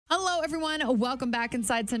Hello, everyone. Welcome back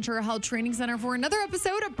inside Central Health Training Center for another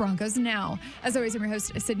episode of Broncos Now. As always, I'm your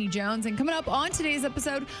host, Sydney Jones. And coming up on today's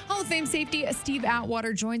episode, Hall of Fame safety Steve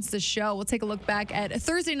Atwater joins the show. We'll take a look back at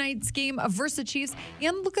Thursday night's game versus the Chiefs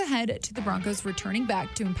and look ahead to the Broncos returning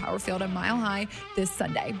back to Empower Field at Mile High this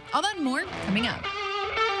Sunday. All that and more coming up.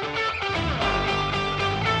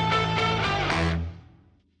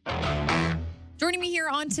 Joining me here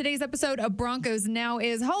on today's episode of Broncos Now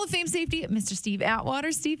is Hall of Fame safety, Mr. Steve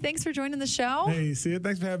Atwater. Steve, thanks for joining the show. Hey, Sid,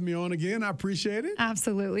 thanks for having me on again. I appreciate it.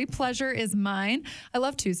 Absolutely. Pleasure is mine. I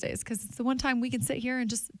love Tuesdays because it's the one time we can sit here and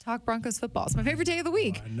just talk Broncos football. It's my favorite day of the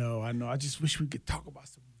week. Oh, I know. I just wish we could talk about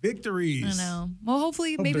some victories. I know. Well,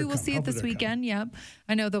 hopefully, maybe we'll see it this weekend. Yep.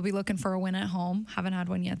 I know they'll be looking for a win at home. Haven't had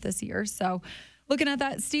one yet this year. So looking at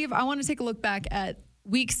that, Steve, I want to take a look back at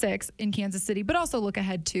Week 6 in Kansas City, but also look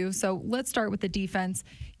ahead too. So let's start with the defense.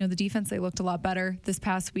 You know, the defense, they looked a lot better this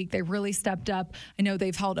past week. They really stepped up. I know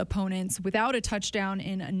they've held opponents without a touchdown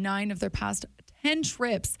in 9 of their past 10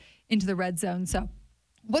 trips into the red zone. So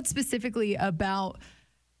what specifically about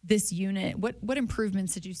this unit, what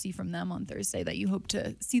improvements did you see from them on Thursday that you hope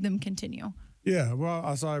to see them continue? Yeah, well,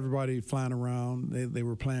 I saw everybody flying around. They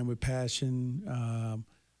were playing with passion.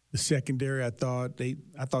 The secondary, I thought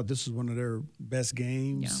this was one of their best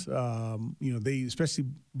games. Yeah. They, especially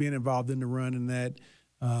being involved in the run and that,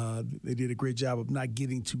 they did a great job of not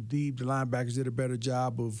getting too deep. The linebackers did a better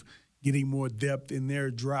job of getting more depth in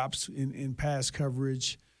their drops in pass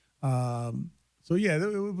coverage. So yeah,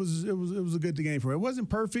 it was a good game for them. It wasn't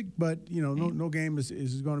perfect, but no game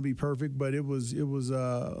is going to be perfect. But it was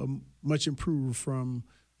much improved from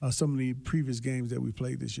some of the previous games that we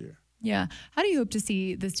played this year. Yeah. How do you hope to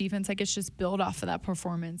see this defense, I guess, just build off of that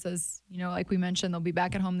performance? As, like we mentioned, they'll be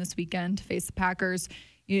back at home this weekend to face the Packers.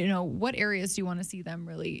 What areas do you want to see them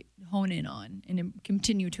really hone in on and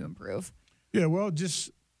continue to improve? Yeah, well, just,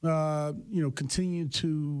 continue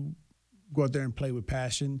to go out there and play with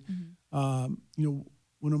passion. Mm-hmm.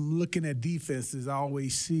 When I'm looking at defenses, I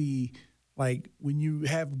always see, like, when you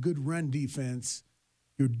have good run defense,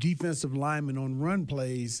 your defensive linemen on run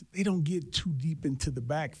plays, they don't get too deep into the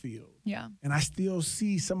backfield. Yeah. And I still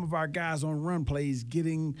see some of our guys on run plays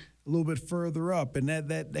getting a little bit further up, and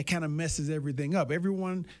that kind of messes everything up.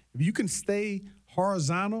 Everyone, if you can stay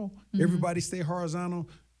horizontal, mm-hmm. everybody stay horizontal,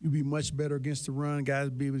 you'll be much better against the run.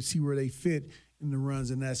 Guys be able to see where they fit in the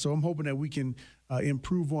runs and that. So I'm hoping that we can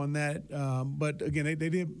improve on that. But, again, they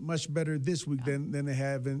did much better this week than they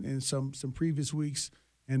have in some previous weeks.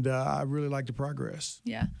 And I really like the progress.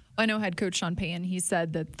 Yeah. I know head coach Sean Payton, he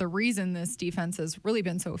said that the reason this defense has really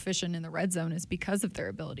been so efficient in the red zone is because of their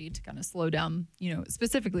ability to kind of slow down,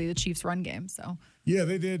 specifically the Chiefs' run game. So yeah,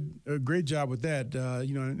 they did a great job with that.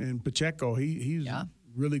 And Pacheco, he's a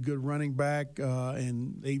really good running back,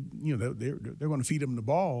 and they're going to feed him the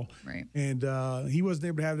ball. Right. And he wasn't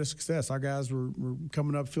able to have the success. Our guys were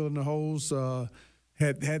coming up, filling the holes,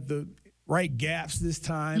 had the right gaps this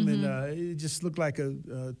time, mm-hmm. and it just looked like a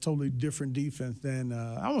totally different defense than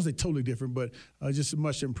I won't say totally different, but just a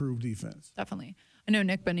much improved defense. Definitely. I know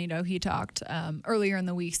Nick Bonito, he talked earlier in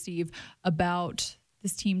the week, Steve, about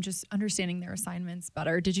this team just understanding their assignments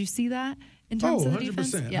better. Did you see that in terms of the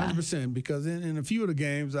defense? 100%, because in a few of the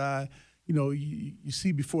games, you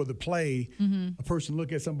see before the play, mm-hmm. a person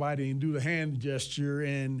look at somebody and do the hand gesture,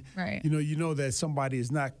 and right. you know that somebody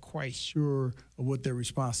is not quite sure of what their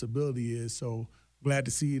responsibility is. So glad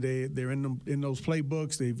to see they're in those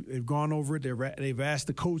playbooks. They've gone over it. They've asked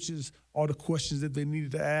the coaches all the questions that they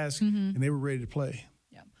needed to ask, mm-hmm. and they were ready to play.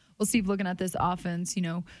 Yeah. Well, Steve, looking at this offense,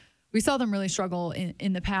 we saw them really struggle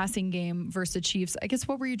in the passing game versus the Chiefs. I guess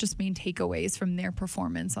what were your just main takeaways from their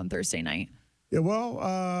performance on Thursday night? Yeah.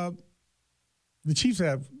 Well. The Chiefs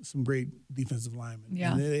have some great defensive linemen.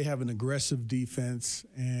 Yeah. And they have an aggressive defense,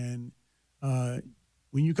 and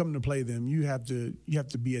when you come to play them, you have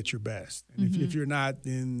to be at your best. And mm-hmm. if you're not,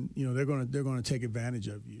 then they're gonna take advantage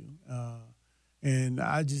of you. And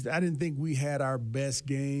I didn't think we had our best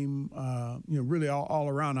game. Really all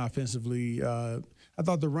around offensively. I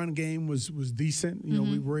thought the run game was decent.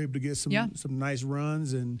 Mm-hmm. We were able to get some nice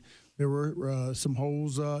runs, and there were some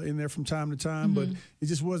holes in there from time to time, mm-hmm. but it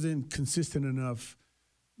just wasn't consistent enough,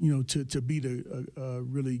 to beat a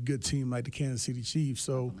really good team like the Kansas City Chiefs.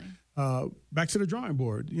 So back to the drawing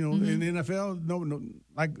board. Mm-hmm. In the NFL, no,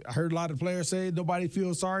 like I heard a lot of players say, nobody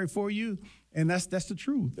feels sorry for you, and that's the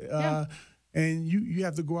truth. Yeah. And you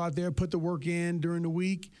have to go out there, put the work in during the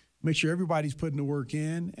week, make sure everybody's putting the work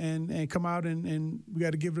in, and come out and we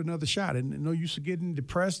got to give it another shot. And no use of getting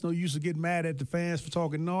depressed, no use of getting mad at the fans for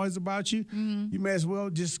talking noise about you. Mm-hmm. You may as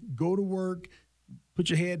well just go to work, put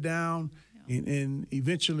your head down, and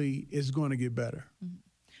eventually it's going to get better. Mm-hmm.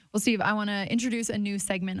 Well, Steve, I want to introduce a new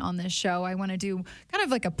segment on this show. I want to do kind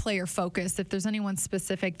of like a player focus. If there's anyone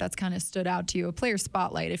specific that's kind of stood out to you, a player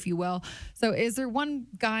spotlight, if you will. So is there one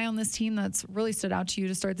guy on this team that's really stood out to you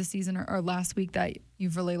to start the season or last week that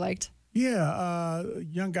you've really liked? Yeah,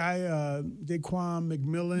 young guy, Daquan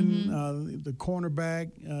McMillan, the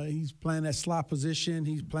cornerback. He's playing that slot position.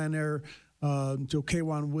 He's playing there until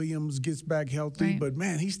K'Wan Williams gets back healthy. Right. But,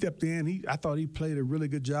 man, he stepped in. I thought he played a really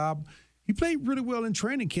good job. He played really well in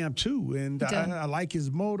training camp, too. And I like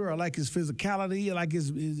his motor. I like his physicality. I like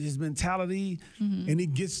his mentality. And he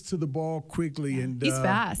gets to the ball quickly. Yeah. And he's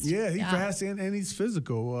fast. Yeah, he's fast and he's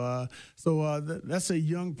physical. So that's a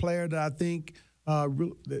young player that I think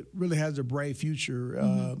that really has a bright future.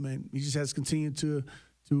 And he just has to continue to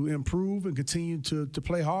improve and continue to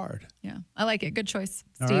play hard. Yeah, I like it. Good choice,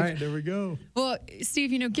 Steve. All right, there we go. Well,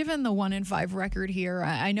 Steve, given the 1-5 record here,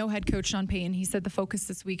 I know head coach Sean Payton, he said the focus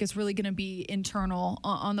this week is really going to be internal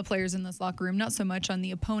on the players in this locker room, not so much on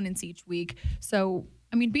the opponents each week. So,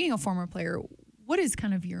 being a former player, what is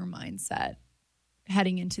kind of your mindset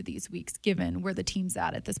heading into these weeks, given where the team's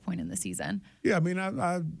at this point in the season? Yeah,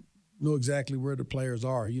 I know exactly where the players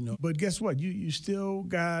are, But guess what? You still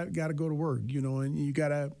got to go to work, and you got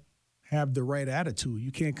to have the right attitude.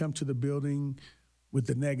 You can't come to the building with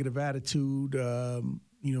the negative attitude,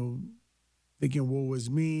 thinking, woe is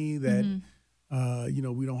me, that,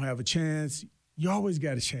 we don't have a chance. You always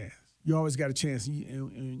got a chance. You always got a chance.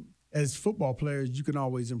 And as football players, you can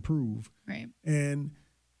always improve. Right. And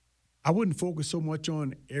I wouldn't focus so much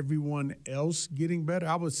on everyone else getting better.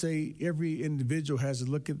 I would say every individual has to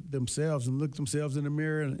look at themselves and look themselves in the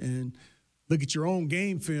mirror and look at your own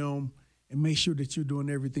game film and make sure that you're doing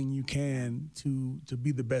everything you can to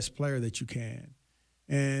be the best player that you can.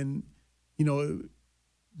 And,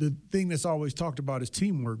 the thing that's always talked about is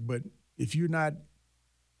teamwork, but if you're not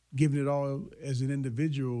giving it all as an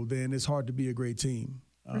individual, then it's hard to be a great team.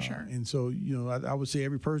 For sure. And so, I would say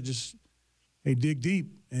every person just – dig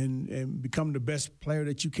deep and become the best player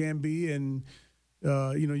that you can be. And,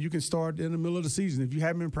 you can start in the middle of the season. If you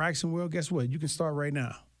haven't been practicing well, guess what? You can start right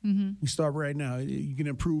now. You start right now. You can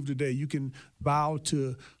improve today. You can vow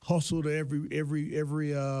to hustle to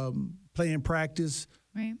every play in practice.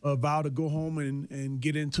 Right. Vow to go home and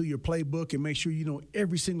get into your playbook and make sure you know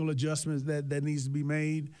every single adjustment that needs to be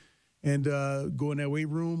made. And go in that weight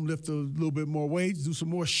room, lift a little bit more weights, do some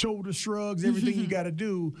more shoulder shrugs, everything you got to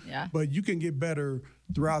do. Yeah. But you can get better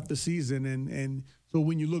throughout the season. And so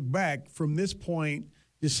when you look back from this point,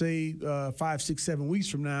 just say 5, 6, 7 weeks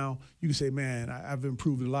from now, you can say, man, I've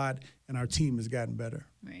improved a lot and our team has gotten better.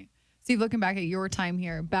 Right. Steve, looking back at your time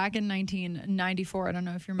here, back in 1994, I don't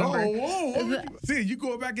know if you remember. Whoa. See, you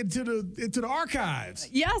go back into the archives.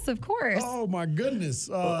 Yes, of course. Oh, my goodness.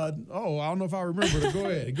 I don't know if I remember. Go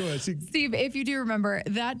ahead. See. Steve, if you do remember,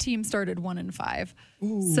 that team started 1-5.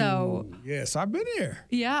 Ooh, so yes, I've been there.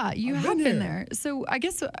 Yeah, you have been there. So I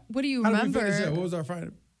guess, what do you remember? What was our final?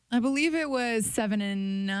 I believe it was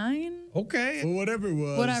 7-9. Okay. Well, whatever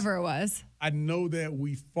it was. I know that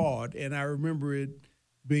we fought, and I remember it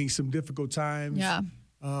being some difficult times. Yeah.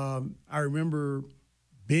 I remember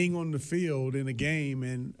being on the field in a game,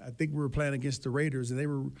 and I think we were playing against the Raiders, and they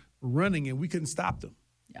were running, and we couldn't stop them.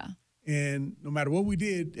 Yeah. And no matter what we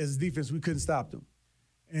did as a defense, we couldn't stop them.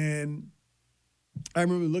 And I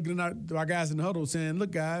remember looking at our guys in the huddle saying,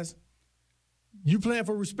 look, guys, you playing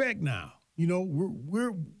for respect now.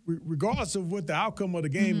 We're regardless of what the outcome of the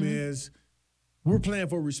game is, we're playing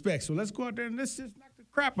for respect. So let's go out there and let's just knock the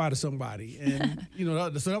crap out of somebody. And, so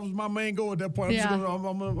that was my main goal at that point. I'm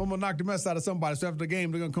going to knock the mess out of somebody. So after the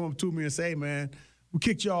game, they're going to come up to me and say, hey, man, we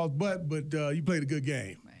kicked y'all's butt, but you played a good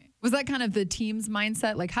game. Right. Was that kind of the team's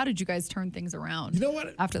mindset? Like, how did you guys turn things around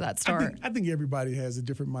after that start? I think everybody has a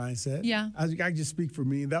different mindset. Yeah. I just speak for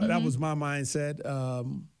me. That was my mindset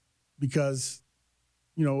because,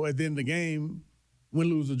 at the end of the game, win,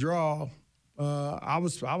 lose, or draw, I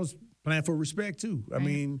was playing for respect too. Right. I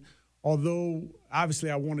mean, although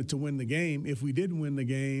obviously I wanted to win the game, if we didn't win the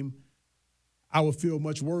game, I would feel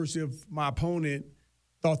much worse if my opponent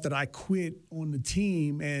thought that I quit on the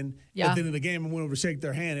team and at the end of the game I went over to shake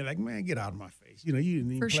their hand and like, man, get out of my face. You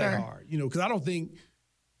didn't even play hard. Because I don't think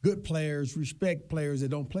good players respect players that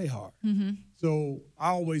don't play hard. So I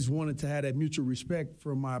always wanted to have that mutual respect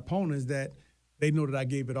from my opponents that they know that I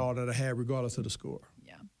gave it all that I had regardless of the score.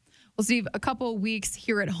 Yeah. Well, Steve, a couple of weeks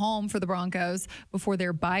here at home for the Broncos before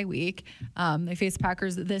their bye week. They face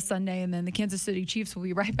Packers this Sunday, and then the Kansas City Chiefs will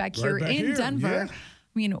be right back here in Denver.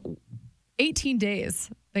 Yeah. 18 days.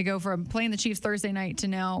 They go from playing the Chiefs Thursday night to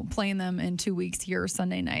now playing them in 2 weeks here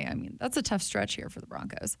Sunday night. That's a tough stretch here for the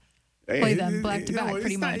Broncos. play them back to back,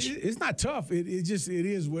 pretty much. It's not tough. It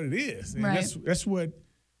is what it is. And right. That's what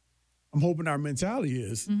I'm hoping our mentality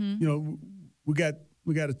is. Mm-hmm. You know, we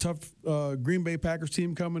got a tough Green Bay Packers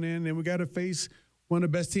team coming in, and we got to face one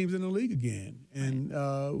of the best teams in the league again. And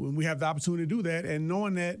when we have the opportunity to do that, and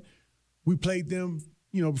knowing that we played them,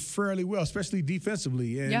 you know, fairly well, especially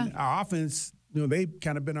defensively, and our offense, you know, they've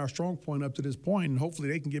kind of been our strong point up to this point, and hopefully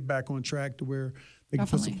they can get back on track to where they can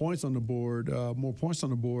put some points on the board, more points on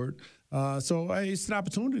the board. So it's an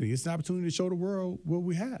opportunity. It's an opportunity to show the world what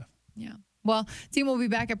we have. Yeah. Well, team will be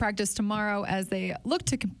back at practice tomorrow as they look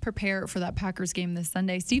to prepare for that Packers game this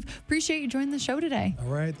Sunday. Steve, appreciate you joining the show today. All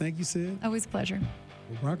right. Thank you, Sid. Always a pleasure.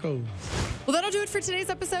 Broncos. Well, that'll do it for today's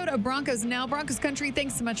episode of Broncos Now. Broncos Country,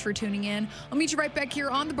 thanks so much for tuning in. I'll meet you right back here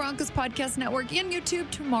on the Broncos Podcast Network and YouTube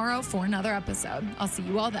tomorrow for another episode. I'll see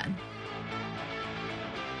you all then.